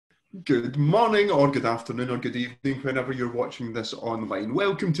Good morning or good afternoon or good evening whenever you're watching this online.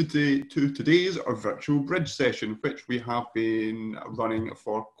 Welcome to today's virtual bridge session, which we have been running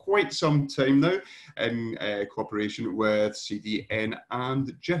for quite some time now in cooperation with CDN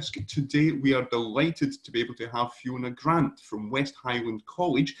and JISC. Today we are delighted to be able to have Fiona Grant from West Highland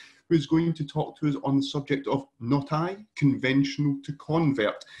College, who's going to talk to us on the subject of not I, conventional to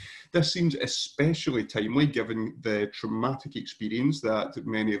convert. This seems especially timely given the traumatic experience that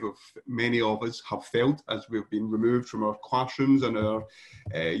many of us have felt as we've been removed from our classrooms and our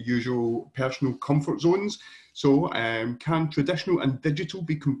usual personal comfort zones. So can traditional and digital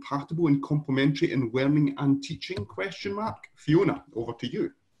be compatible and complementary in learning and teaching? Question mark. Fiona, over to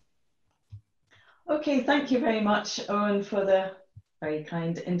you. Okay, thank you very much, Owen, for the very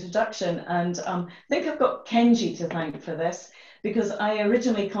kind introduction. And I think I've got Kenji to thank for this, because I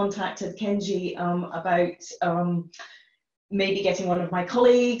originally contacted Kenji about maybe getting one of my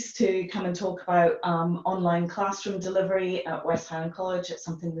colleagues to come and talk about online classroom delivery at West Highland College. It's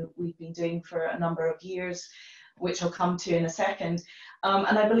something that we've been doing for a number of years, which I'll come to in a second.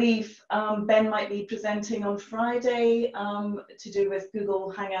 And I believe Ben might be presenting on Friday to do with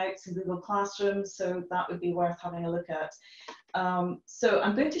Google Hangouts and Google Classrooms, so that would be worth having a look at. So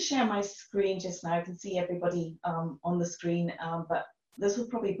I'm going to share my screen just now. I can see everybody on the screen, but this will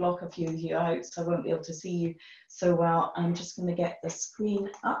probably block a few of you out, so I won't be able to see you so well. I'm just going to get the screen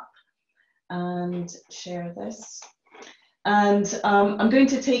up and share this. And I'm going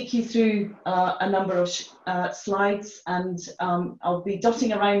to take you through a number of slides, and I'll be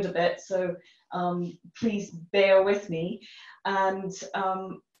dotting around a bit, so please bear with me. And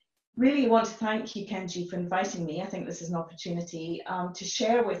really want to thank you, Kenji, for inviting me. I think this is an opportunity to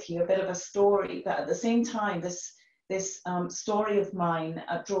share with you a bit of a story, but at the same time, this story of mine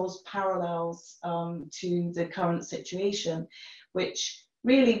draws parallels to the current situation, which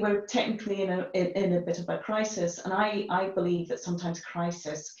really we're technically in a bit of a crisis. And I believe that sometimes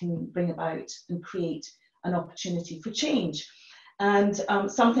crisis can bring about and create an opportunity for change. And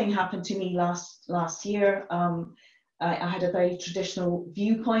something happened to me last year. I had a very traditional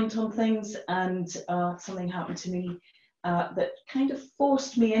viewpoint on things, and something happened to me that kind of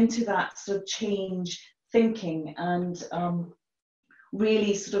forced me into that sort of change thinking and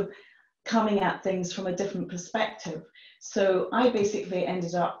really sort of coming at things from a different perspective. So I basically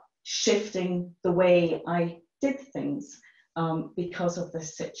ended up shifting the way I did things because of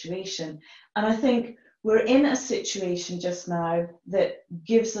this situation. And I think we're in a situation just now that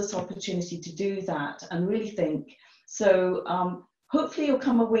gives us opportunity to do that and really think. So hopefully you'll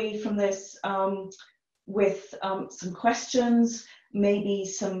come away from this with some questions, maybe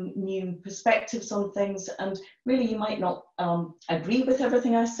some new perspectives on things, and really you might not agree with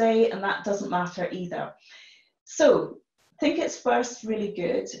everything I say, and that doesn't matter either. So I think it's first really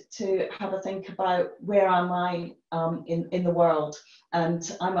good to have a think about where am I in the world, and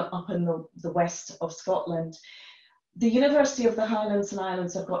I'm up in the west of Scotland. The University of the Highlands and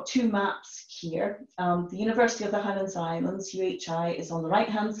Islands, I've got two maps here. The University of the Highlands and Islands, UHI, is on the right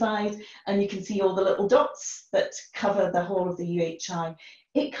hand side, and you can see all the little dots that cover the whole of the UHI.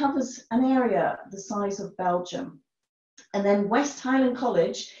 It covers an area the size of Belgium. And then West Highland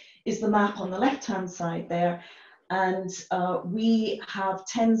College is the map on the left hand side there, and we have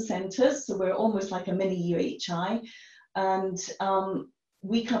 10 centres, so we're almost like a mini UHI, and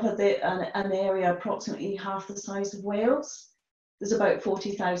we cover an area approximately half the size of Wales. There's about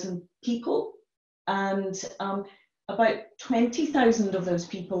 40,000 people, and about 20,000 of those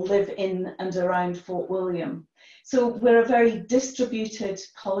people live in and around Fort William. So we're a very distributed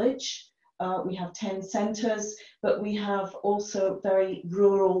college. We have 10 centres, but we have also very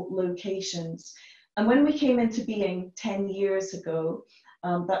rural locations. And when we came into being 10 years ago,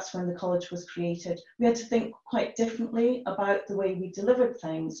 that's when the college was created, we had to think quite differently about the way we delivered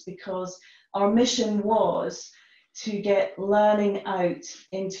things, because our mission was to get learning out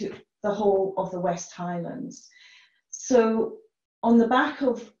into the whole of the West Highlands. So on the back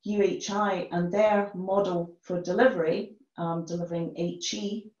of UHI and their model for delivery, delivering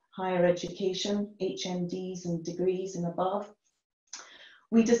HE, higher education, HNDs and degrees and above,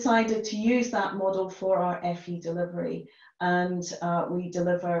 we decided to use that model for our FE delivery. And we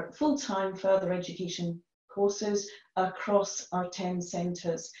deliver full-time further education courses across our 10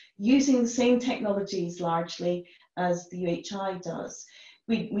 centres, using the same technologies largely as the UHI does.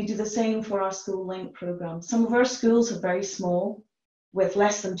 We do the same for our School Link programme. Some of our schools are very small, with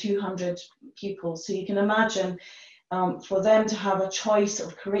less than 200 pupils. So you can imagine for them to have a choice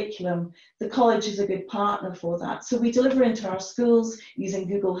of curriculum. The college is a good partner for that. So we deliver into our schools using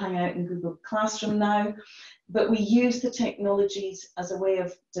Google Hangout and Google Classroom now, but we use the technologies as a way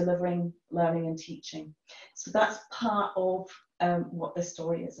of delivering learning and teaching. So that's part of what this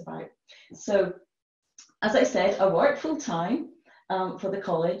story is about. So, as I said, I work full time for the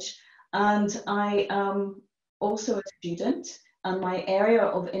college, and I am also a student, and my area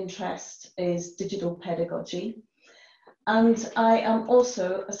of interest is digital pedagogy. And I am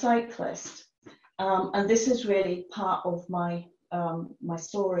also a cyclist, and this is really part of my my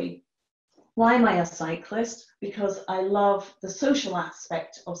story. Why am I a cyclist? Because I love the social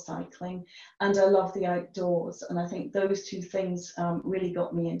aspect of cycling, and I love the outdoors, and I think those two things really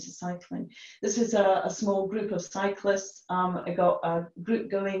got me into cycling. This is a small group of cyclists. I got a group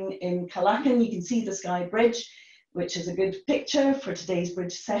going in Calacan. You can see the Skye Bridge, which is a good picture for today's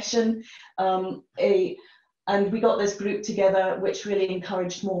bridge session. And we got this group together, which really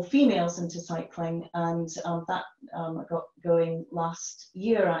encouraged more females into cycling, and that got going last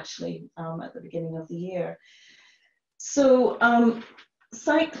year, actually, at the beginning of the year. So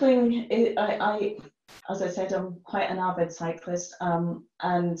cycling, as I said, I'm quite an avid cyclist,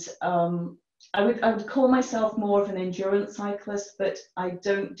 and I would call myself more of an endurance cyclist, but I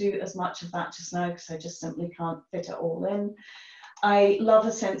don't do as much of that just now because I just simply can't fit it all in. I love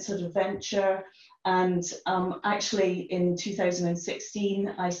a sense of adventure. And actually in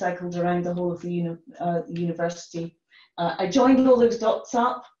 2016, I cycled around the whole of the university. I joined all those dots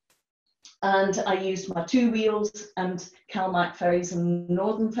up, and I used my 2 wheels and Calmac ferries and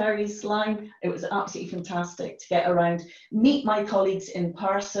Northern Ferries line. It was absolutely fantastic to get around, meet my colleagues in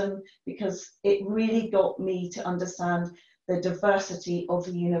person, because it really got me to understand the diversity of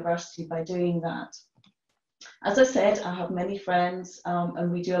the university by doing that. As I said, I have many friends,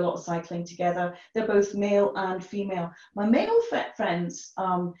 and we do a lot of cycling together. They're both male and female. My male friends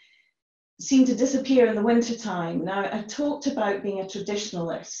seem to disappear in the wintertime. Now, I talked about being a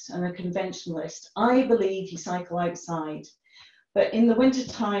traditionalist and a conventionalist. I believe you cycle outside, but in the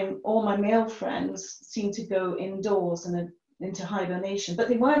wintertime, all my male friends seem to go indoors and into hibernation, but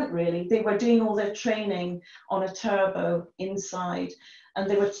they weren't really. They were doing all their training on a turbo inside. And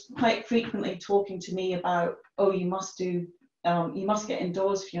they were quite frequently talking to me about, oh, you must get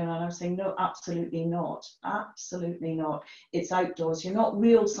indoors, Fiona. And I was saying, no, absolutely not. Absolutely not. It's outdoors. You're not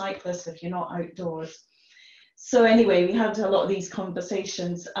real cyclists if you're not outdoors. So anyway, we had a lot of these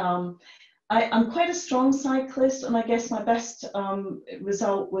conversations. I'm quite a strong cyclist, and I guess my best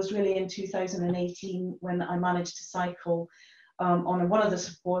result was really in 2018 when I managed to cycle on one of the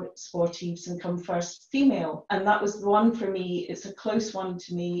sportives and come first female, and that was the one for me. It's a close one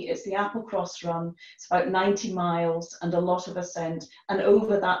to me. It's the Applecross run. It's about 90 miles and a lot of ascent, and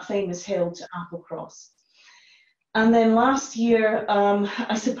over that famous hill to Applecross. And then last year,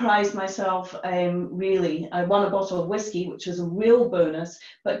 I surprised myself, really. I won a bottle of whiskey, which was a real bonus,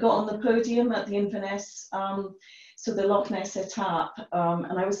 but got on the podium at the Inverness, so the Loch Ness Etape,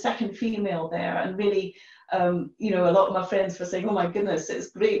 and I was second female there, and really, you know, a lot of my friends were saying, oh my goodness,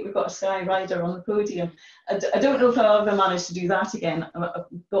 it's great, we've got a Skye rider on the podium. I don't know if I'll ever manage to do that again. I've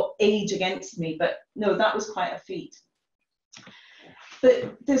got age against me, but no, that was quite a feat.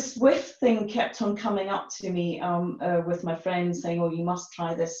 But this Zwift thing kept on coming up to me with my friends saying, oh, you must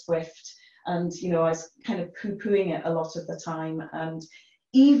try this Zwift. And, you know, I was kind of poo-pooing it a lot of the time. And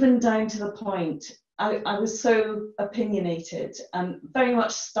even down to the point, I was so opinionated and very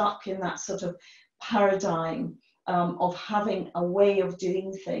much stuck in that sort of paradigm of having a way of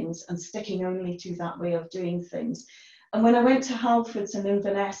doing things and sticking only to that way of doing things. And when I went to Halfords in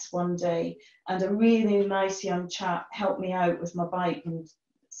Inverness one day, and a really nice young chap helped me out with my bike and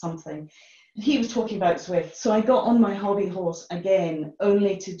something, and he was talking about Zwift. So I got on my hobby horse again,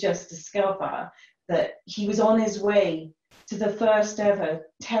 only to just discover that he was on his way to the first ever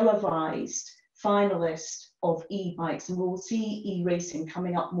televised finalist of e-bikes. And we'll see e-racing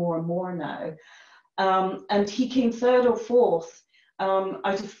coming up more and more now. And he came third or fourth out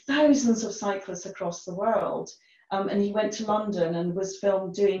of thousands of cyclists across the world. And he went to London and was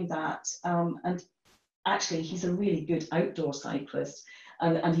filmed doing that. And actually, he's a really good outdoor cyclist,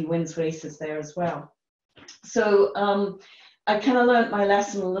 and he wins races there as well. So I kind of learned my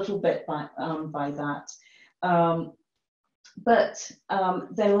lesson a little bit by that. But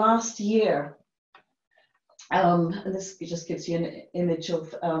then last year, and this just gives you an image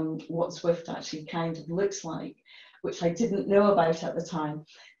of what Zwift actually kind of looks like, which I didn't know about at the time.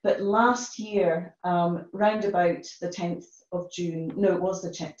 But last year, round about the 10th of June, no, it was the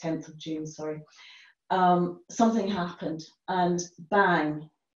 10th of June, sorry, something happened, and bang,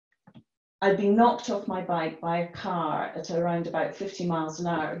 I'd been knocked off my bike by a car at around about 50 miles an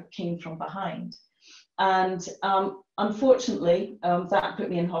hour, came from behind. And unfortunately, that put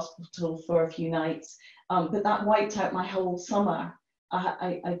me in hospital for a few nights, but that wiped out my whole summer.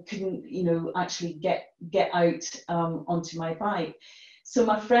 I couldn't, you know, actually get out onto my bike. So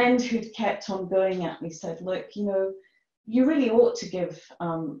my friend who'd kept on going at me said, look, you know, you really ought to give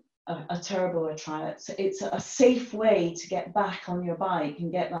a turbo a try. It's a safe way to get back on your bike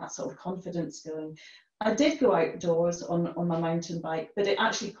and get that sort of confidence going. I did go outdoors on my mountain bike, but it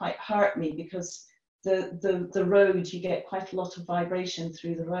actually quite hurt me because the road, you get quite a lot of vibration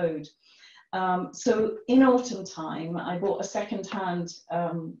through the road. So in autumn time, I bought a second-hand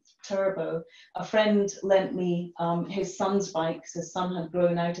turbo. A friend lent me his son's bike because his son had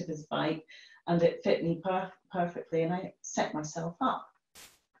grown out of his bike, and it fit me perfectly, and I set myself up.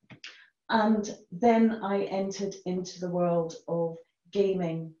 And then I entered into the world of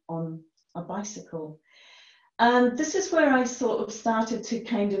gaming on a bicycle. And this is where I sort of started to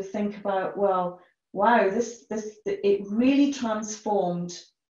kind of think about, well, wow, it really transformed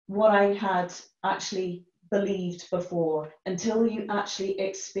what I had actually believed before until you actually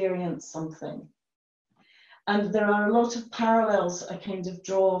experience something. And there are a lot of parallels I kind of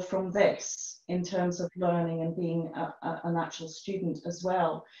draw from this in terms of learning and being an actual student as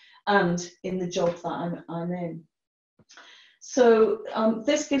well, and in the job that I'm in. So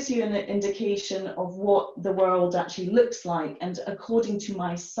this gives you an indication of what the world actually looks like. And according to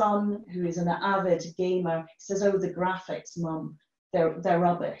my son, who is an avid gamer, he says, oh, the graphics, Mum, they're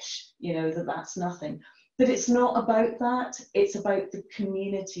rubbish, you know, that's nothing. But it's not about that. It's about the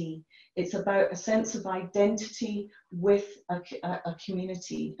community. It's about a sense of identity with a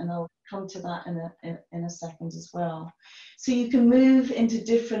community. And I'll come to that in a second as well. So you can move into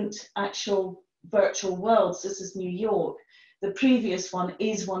different actual virtual worlds. This is New York. The previous one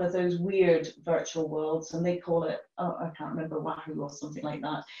is one of those weird virtual worlds, and they call it, oh, I can't remember, Wahoo or something like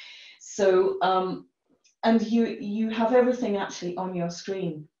that. So, and you have everything actually on your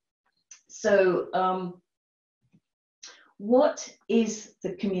screen. So what is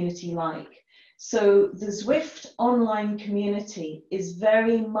the community like? So the Zwift online community is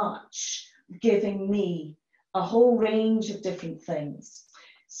very much giving me a whole range of different things.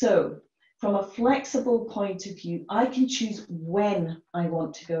 So from a flexible point of view, I can choose when I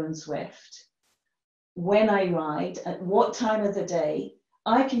want to go and Zwift, when I ride, at what time of the day.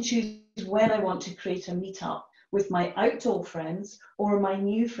 I can choose when I want to create a meetup with my outdoor friends or my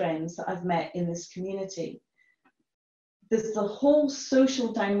new friends that I've met in this community. There's the whole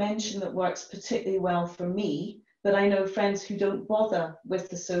social dimension that works particularly well for me, but I know friends who don't bother with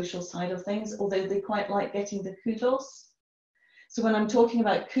the social side of things, although they quite like getting the kudos. So when I'm talking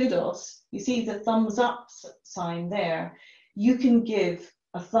about kudos, you see the thumbs up sign there. You can give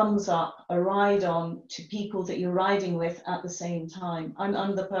a thumbs up, a ride on to people that you're riding with at the same time.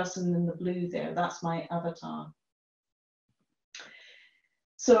 I'm the person in the blue there. That's my avatar.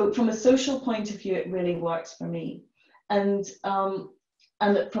 So from a social point of view, it really works for me. And from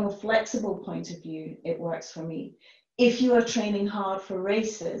a flexible point of view, it works for me. If you are training hard for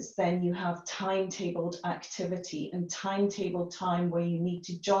races, then you have timetabled activity and timetabled time where you need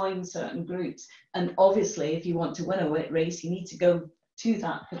to join certain groups. And obviously, if you want to win a race, you need to go to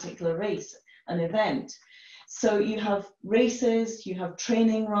that particular race, an event. So you have races, you have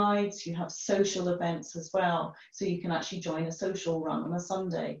training rides, you have social events as well. So you can actually join a social run on a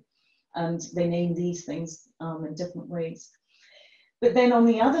Sunday. And they name these things in different ways. But then on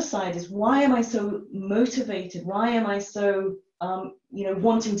the other side is, why am I so motivated? Why am I so,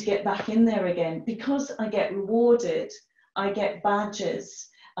 wanting to get back in there again? Because I get rewarded, I get badges,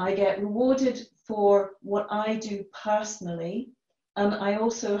 I get rewarded for what I do personally. And I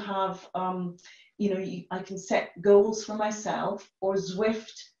also have, I can set goals for myself, or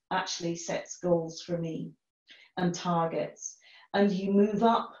Zwift actually sets goals for me and targets. And you move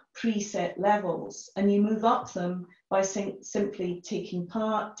up preset levels, and you move up them by simply taking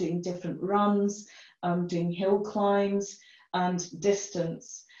part, doing different runs, doing hill climbs and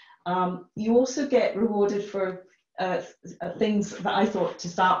distance. You also get rewarded for things that I thought to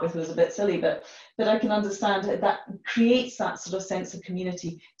start with was a bit silly, but I can understand that creates that sort of sense of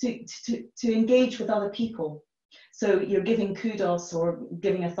community to engage with other people. So you're giving kudos or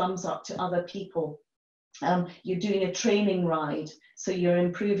giving a thumbs up to other people. You're doing a training ride, so you're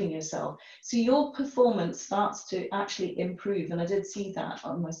improving yourself. So your performance starts to actually improve, and I did see that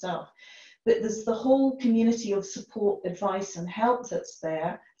on myself. But there's the whole community of support, advice and help that's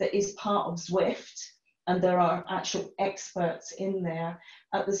there, that is part of Zwift, and there are actual experts in there,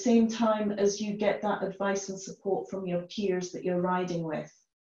 at the same time as you get that advice and support from your peers that you're riding with.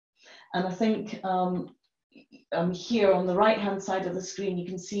 And I think here on the right-hand side of the screen, you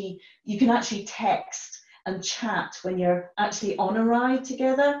can see you can actually text and chat when you're actually on a ride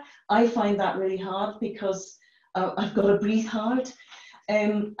together. I find that really hard because I've got to breathe hard.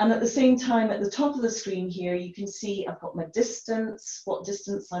 And at the same time, at the top of the screen here, you can see I've got my distance, what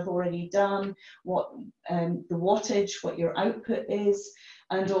distance I've already done, what the wattage, what your output is,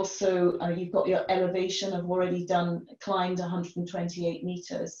 and also you've got your elevation. I've already climbed 128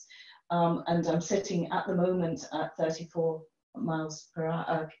 meters, and I'm sitting at the moment at 34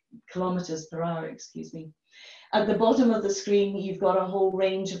 kilometers per hour, excuse me. At the bottom of the screen, you've got a whole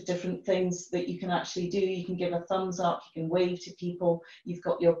range of different things that you can actually do. You can give a thumbs up, you can wave to people, you've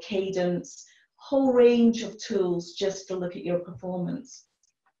got your cadence, whole range of tools just to look at your performance.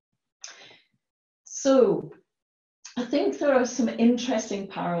 So I think there are some interesting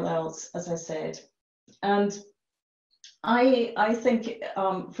parallels, as I said, and I think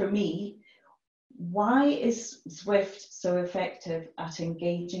for me, why is Zwift so effective at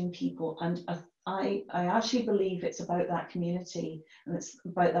engaging people? And I actually believe it's about that community, and it's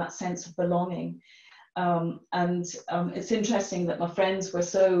about that sense of belonging. It's interesting that my friends were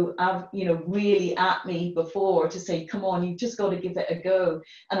so, really at me before to say, come on, you've just got to give it a go.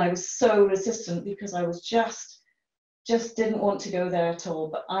 And I was so resistant because I was just didn't want to go there at all.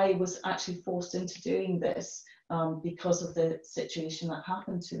 But I was actually forced into doing this because of the situation that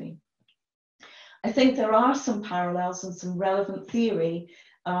happened to me. I think there are some parallels and some relevant theory,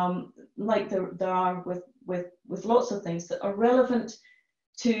 like there are with lots of things that are relevant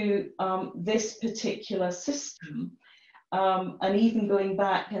to this particular system. And even going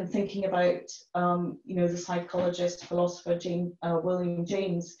back and thinking about, the psychologist, philosopher William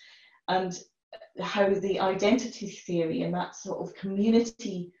James, and how the identity theory and that sort of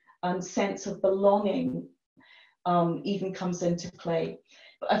community and sense of belonging even comes into play.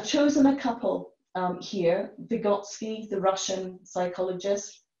 But I've chosen a couple here, Vygotsky, the Russian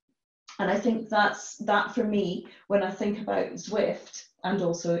psychologist, and I think that for me, when I think about Zwift and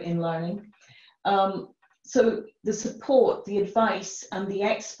also in learning, so the support, the advice and the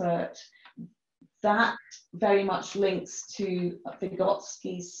expert, that very much links to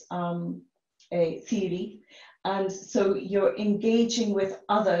Vygotsky's theory. And so you're engaging with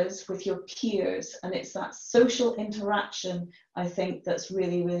others, with your peers, and it's that social interaction, I think, that's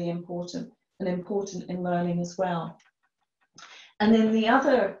really, really important, and important in learning as well. And then the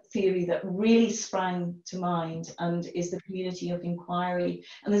other theory that really sprang to mind and is the community of inquiry.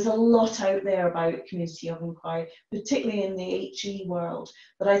 And there's a lot out there about community of inquiry, particularly in the HE world.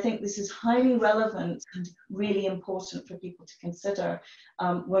 But I think this is highly relevant and really important for people to consider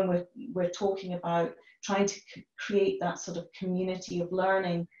when we're talking about trying to create that sort of community of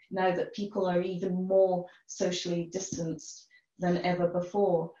learning now that people are even more socially distanced than ever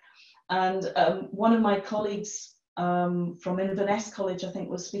before. And one of my colleagues from Inverness College, I think,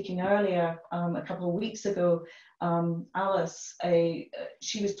 was speaking earlier a couple of weeks ago, Alice,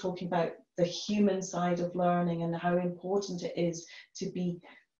 she was talking about the human side of learning and how important it is to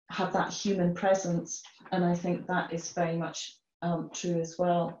have that human presence. And I think that is very much true as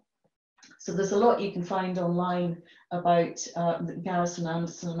well. So there's a lot you can find online about Garrison,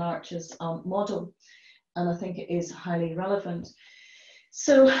 Anderson and Archer's model, and I think it is highly relevant.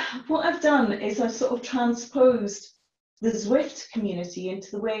 So what I've done is I've sort of transposed the Zwift community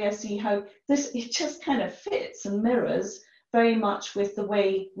into the way I see how it just kind of fits and mirrors very much with the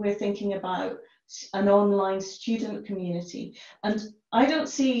way we're thinking about an online student community. And I don't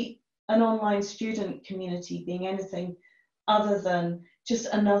see an online student community being anything other than just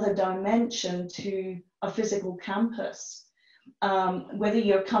another dimension to a physical campus. Whether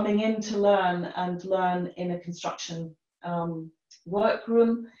you're coming in to learn in a construction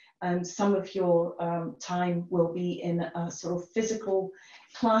workroom, and some of your time will be in a sort of physical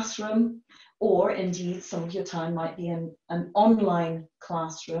classroom, or indeed some of your time might be in an online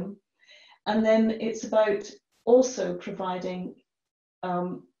classroom. And then it's about also providing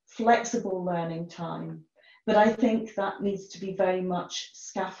flexible learning time. But I think that needs to be very much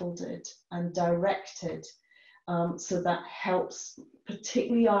scaffolded and directed, so that helps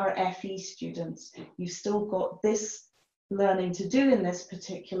particularly our FE students. You've still got this learning to do in this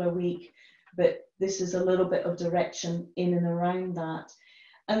particular week, but this is a little bit of direction in and around that.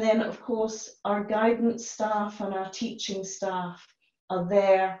 And then of course our guidance staff and our teaching staff are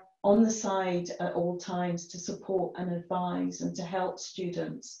there on the side at all times to support and advise and to help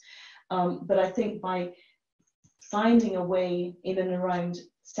students. But I think by finding a way in and around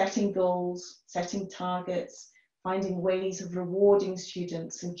setting goals, setting targets, finding ways of rewarding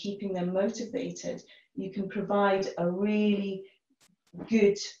students and keeping them motivated, you can provide a really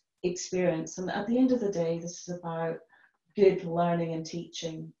good experience. And at the end of the day, this is about good learning and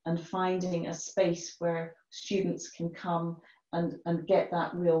teaching and finding a space where students can come and get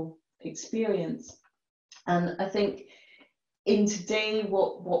that real experience. And I think in today,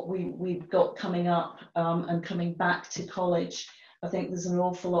 what we've got coming up and coming back to college, I think there's an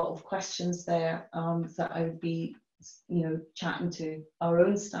awful lot of questions there that I would be, chatting to our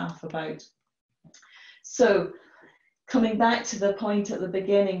own staff about. So coming back to the point at the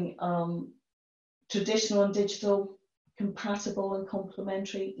beginning, traditional and digital, compatible and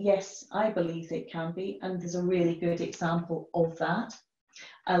complementary, yes, I believe they can be, and there's a really good example of that.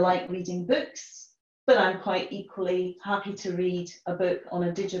 I like reading books, but I'm quite equally happy to read a book on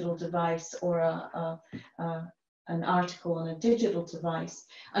a digital device or an article on a digital device.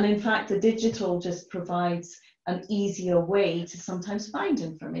 And in fact, the digital just provides an easier way to sometimes find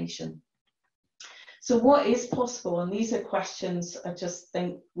information. So what is possible? And these are questions I just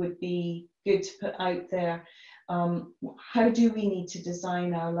think would be good to put out there. How do we need to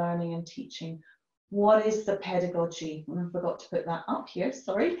design our learning and teaching? What is the pedagogy? And I forgot to put that up here,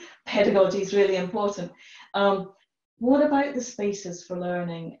 sorry. Pedagogy is really important. What about the spaces for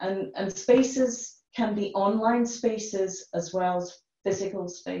learning? And spaces can be online spaces as well as physical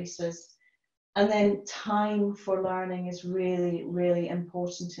spaces. And then time for learning is really, really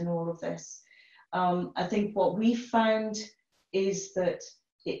important in all of this. I think what we found is that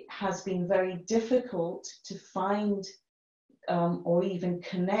it has been very difficult to find or even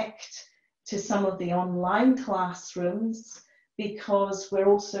connect to some of the online classrooms because we're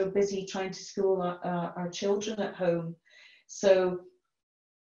also busy trying to school our children at home. So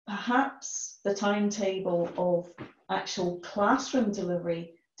perhaps the timetable of actual classroom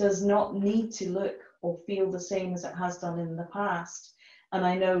delivery does not need to look or feel the same as it has done in the past. And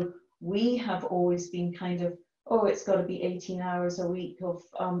I know we have always been kind of, oh, it's got to be 18 hours a week of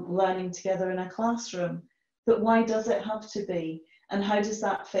learning together in a classroom. But why does it have to be? And how does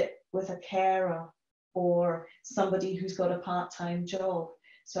that fit with a carer or somebody who's got a part-time job?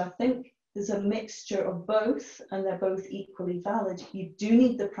 So I think there's a mixture of both, and they're both equally valid. You do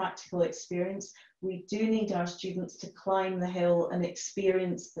need the practical experience. We do need our students to climb the hill and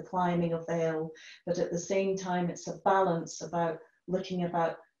experience the climbing of the hill. But at the same time, it's a balance about looking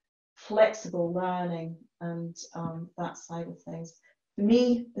about flexible learning and that side of things. For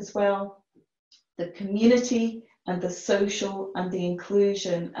me as well, the community and the social and the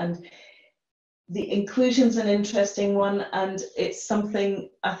inclusion, and the inclusion's an interesting one, and it's something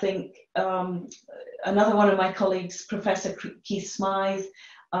I think another one of my colleagues, Professor Keith Smythe,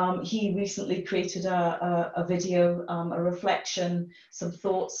 he recently created a video, a reflection, some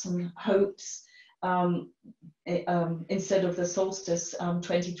thoughts, some hopes, instead of the Solstice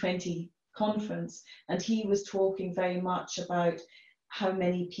 2020 conference, and he was talking very much about how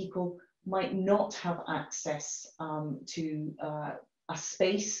many people might not have access to a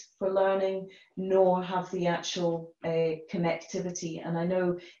space for learning, nor have the actual connectivity. And I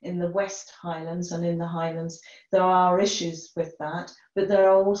know in the West Highlands and in the Highlands there are issues with that, but there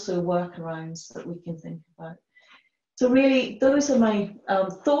are also workarounds that we can think about. So really, those are my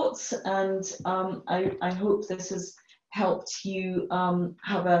thoughts, and I hope this has helped you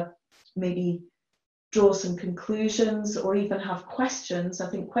have maybe draw some conclusions or even have questions. I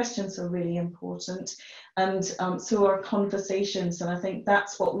think questions are really important, and so are conversations, and I think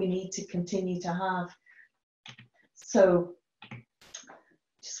that's what we need to continue to have. So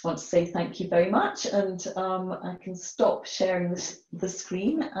just want to say thank you very much, and I can stop sharing the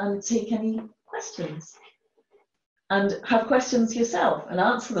screen and take any questions. And have questions yourself and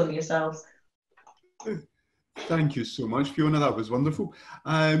answer them yourselves. Thank you so much, Fiona. That was wonderful.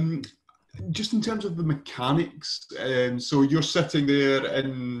 Just in terms of the mechanics, so you're sitting there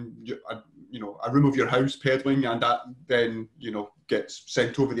in a room of your house pedaling, and that then gets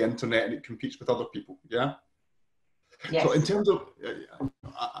sent over the internet and it competes with other people. Yeah. Yes. So in terms of,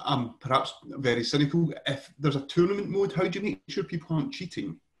 I'm perhaps very cynical. If there's a tournament mode, how do you make sure people aren't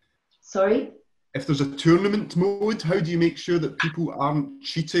cheating? Sorry? If there's a tournament mode, how do you make sure that people aren't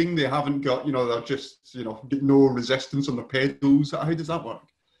cheating? They haven't got, they're just, get no resistance on the pedals. How does that work?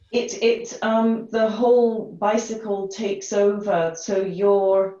 The whole bicycle takes over. So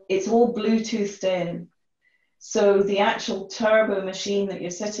it's all Bluetoothed in. So the actual turbo machine that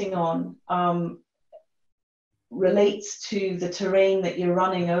you're sitting on relates to the terrain that you're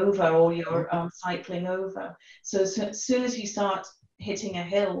running over or you're cycling over. So as soon as you start hitting a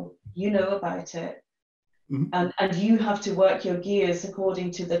hill, you know about it. Mm-hmm. And you have to work your gears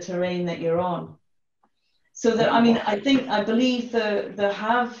according to the terrain that you're on. So that, I believe there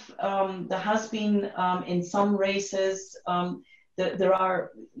has been in some races there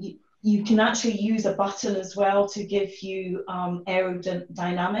are, you can actually use a button as well to give you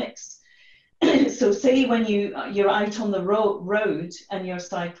aerodynamics. So say when you're out on the road and you're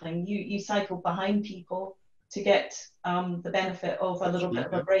cycling, you cycle behind people to get the benefit of a little bit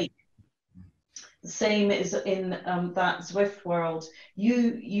of a break. The same is in that Zwift world.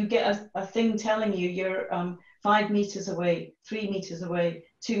 You get a thing telling you you're 5 meters away, 3 meters away,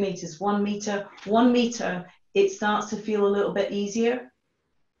 2 meters, 1 meter, 1 meter. It starts to feel a little bit easier.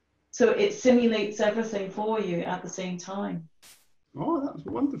 So it simulates everything for you at the same time. Oh, that's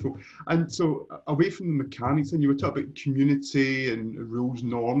wonderful. And so away from the mechanics, and you were talking about community and rules,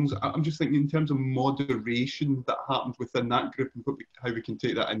 norms, I'm just thinking in terms of moderation that happens within that group and how we can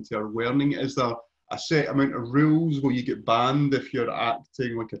take that into our learning. Is there a set amount of rules? Will you get banned if you're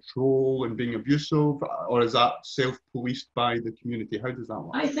acting like a troll and being abusive, or is that self-policed by the community? How does that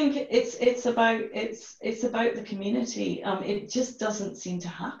work? I think it's about the community. It just doesn't seem to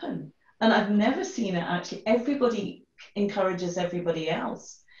happen, and I've never seen it actually. Everybody encourages everybody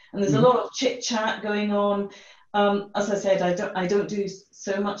else, and there's a lot of chit chat going on. As I said, I don't do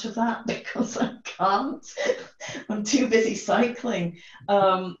so much of that because I can't. I'm too busy cycling.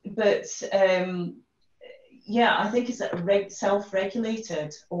 Yeah, I think it's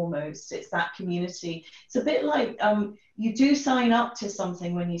self-regulated almost. It's that community. It's a bit like you do sign up to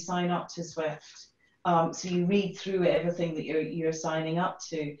something when you sign up to Zwift. So you read through everything that you're signing up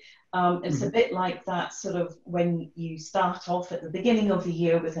to. It's a bit like that sort of when you start off at the beginning of the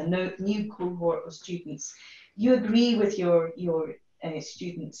year with a new cohort of students. You agree with your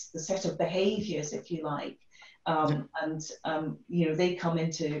students, the set of behaviours, if you like, and you know, they come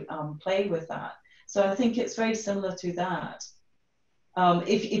into play with that. So I think it's very similar to that.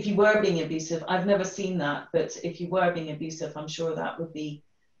 If you were being abusive, I've never seen that, but if you were being abusive, I'm sure that would be,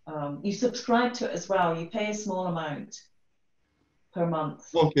 you subscribe to it as well. You pay a small amount per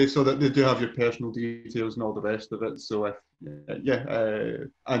month. Okay, so that they do have your personal details and all the rest of it. So if,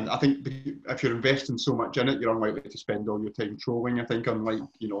 and I think if you're investing so much in it, you're unlikely to spend all your time trolling. I think, unlike,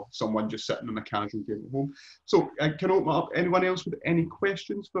 you know, someone just sitting on a casual game at home. So can I open up? Anyone else with any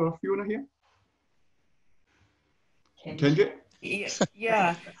questions for Fiona here? Kenji?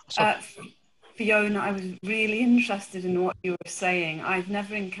 Yeah. Fiona, I was really interested in what you were saying. I've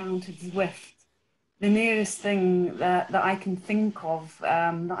never encountered Zwift. The nearest thing that I can think of,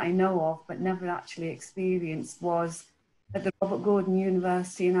 that I know of, but never actually experienced, was at the Robert Gordon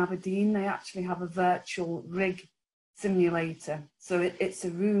University in Aberdeen. They actually have a virtual rig simulator. So it's a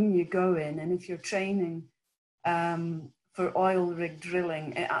room you go in, and if you're training for oil rig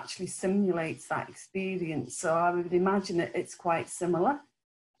drilling, it actually simulates that experience. So I would imagine it's quite similar,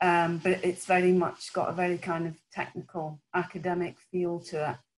 but it's very much got a very kind of technical, academic feel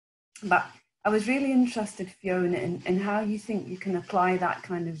to it. But I was really interested, Fiona, in how you think you can apply that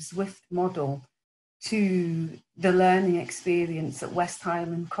kind of Zwift model to the learning experience at West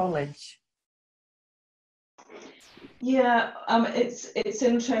Highland College. Yeah, it's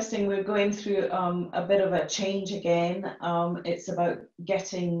interesting. We're going through a bit of a change again. It's about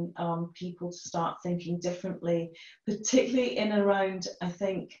getting people to start thinking differently, particularly in around, I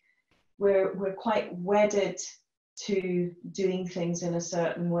think, we're quite wedded to doing things in a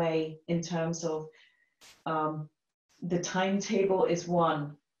certain way in terms of the timetable is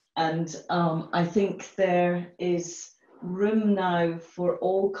one. And I think there is room now for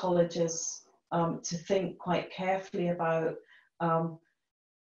all colleges to think quite carefully about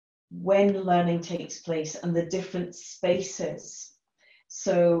when learning takes place and the different spaces.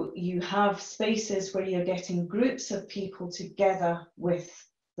 So you have spaces where you're getting groups of people together with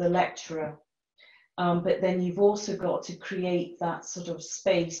the lecturer, but then you've also got to create that sort of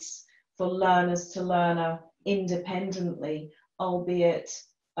space for learners to learn independently, albeit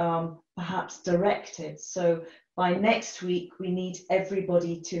perhaps directed. So by next week, we need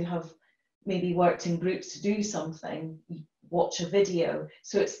everybody to have maybe worked in groups to do something, watch a video.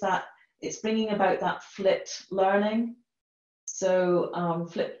 So it's bringing about that flipped learning. So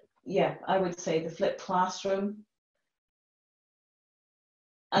I would say the flipped classroom.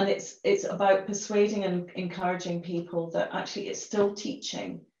 And it's about persuading and encouraging people that actually it's still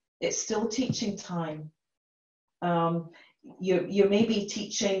teaching. It's still teaching time. You're maybe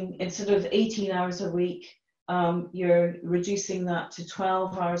teaching, instead of 18 hours a week, you're reducing that to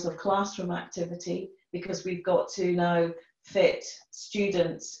 12 hours of classroom activity, because we've got to now fit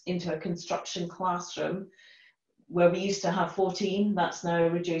students into a construction classroom where we used to have 14, that's now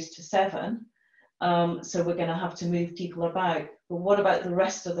reduced to 7. So we're going to have to move people about. But what about the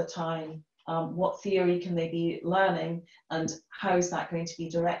rest of the time? What theory can they be learning, and how is that going to be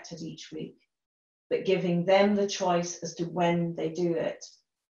directed each week? but giving them the choice as to when they do it.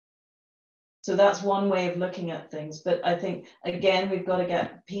 So that's one way of looking at things. But I think, again, we've got to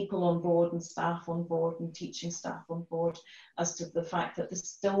get people on board and staff on board and teaching staff on board as to the fact that this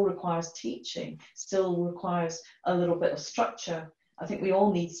still requires teaching, still requires a little bit of structure. I think we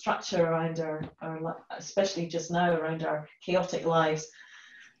all need structure around our especially just now, around our chaotic lives.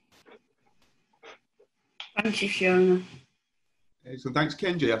 Thank you, Fiona. So thanks,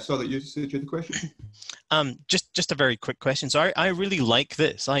 Kenji. I saw that you said you had a question. Just a very quick question. So I really like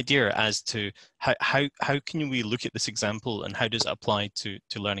this idea as to how can we look at this example and how does it apply to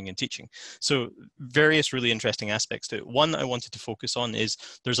learning and teaching. So various really interesting aspects to it. One I wanted to focus on is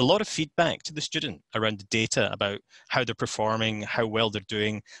there's a lot of feedback to the student around the data about how they're performing, how well they're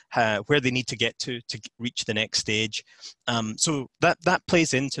doing, where they need to get to reach the next stage. So that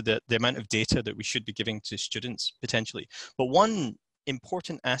plays into the amount of data that we should be giving to students potentially. But one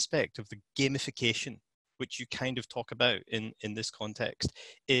important aspect of the gamification, which you kind of talk about in this context,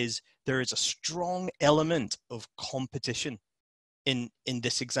 is there is a strong element of competition in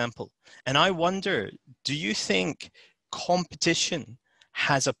this example. And I wonder, do you think competition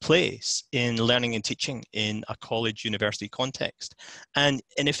has a place in learning and teaching in a college university context? And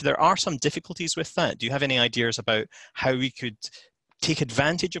if there are some difficulties with that, do you have any ideas about how we could take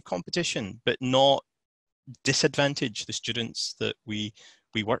advantage of competition but not disadvantage the students that we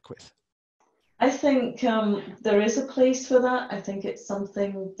work with? I think there is a place for that. I think it's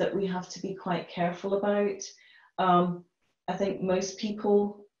something that we have to be quite careful about. I think most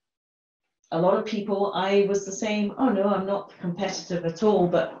people, a lot of people, I was the same. Oh no, I'm not competitive at all,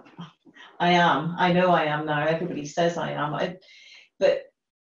 but I am. I know I am now. Everybody says I am. But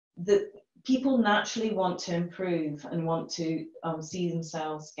the people naturally want to improve and want to see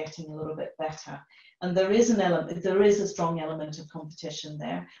themselves getting a little bit better. And there is a strong element of competition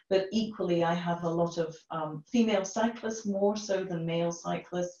there, but equally I have a lot of female cyclists, more so than male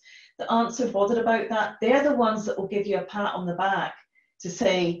cyclists, that aren't so bothered about that. They're the ones that will give you a pat on the back to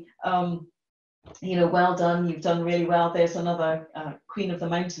say, you know, well done, you've done really well. There's another Queen of the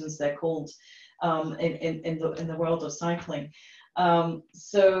Mountains, they're called, in the world of cycling.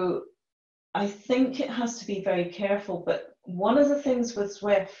 So I think it has to be very careful, but one of the things with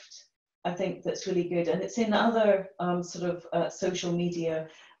Zwift, I think that's really good, and it's in other social media.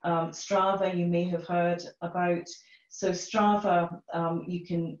 Strava, you may have heard about. So Strava, you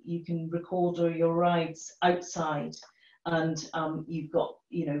can record all your rides outside, and you've got,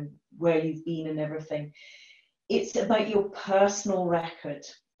 you know, where you've been and everything. It's about your personal record,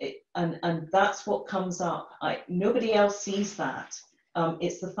 and that's what comes up. Nobody else sees that.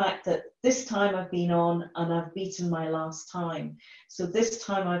 It's the fact that this time I've been on and I've beaten my last time. So this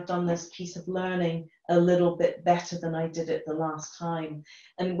time I've done this piece of learning a little bit better than I did it the last time.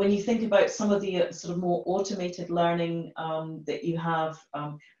 And when you think about some of the sort of more automated learning that you have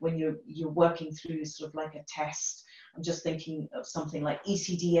when you're working through sort of like a test, I'm just thinking of something like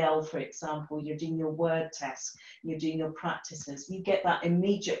ECDL, for example. You're doing your word test, you're doing your practices. You get that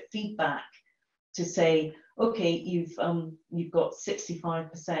immediate feedback to say, okay, you've got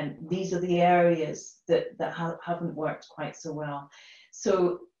 65%. These are the areas that haven't worked quite so well.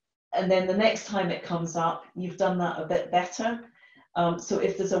 So, and then the next time it comes up, you've done that a bit better. So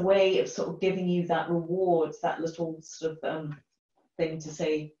if there's a way of sort of giving you that reward, that little sort of thing to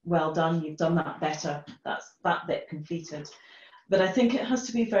say, well done, you've done that better, that's that bit completed. But I think it has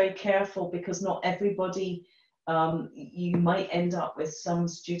to be very careful, because not everybody, you might end up with some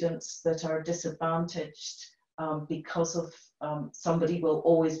students that are disadvantaged because of somebody will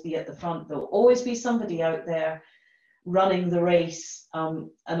always be at the front. There'll always be somebody out there running the race. And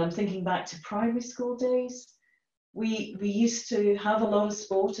I'm thinking back to primary school days. We used to have a lot of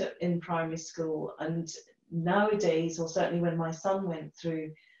sport in primary school, and nowadays, or certainly when my son went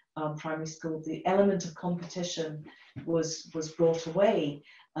through primary school, the element of competition was brought away.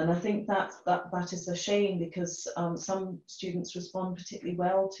 And I think that is a shame, because some students respond particularly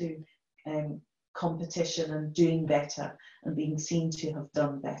well to competition and doing better and being seen to have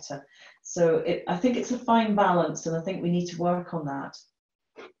done better. So I think it's a fine balance, and I think we need to work on that.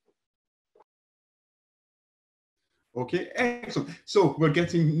 Okay, excellent. So we're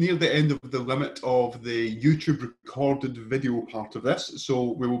getting near the end of the limit of the YouTube recorded video part of this.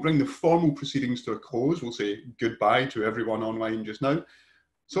 So we will bring the formal proceedings to a close. We'll say goodbye to everyone online just now.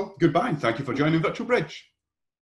 So goodbye, and thank you for joining Virtual Bridge.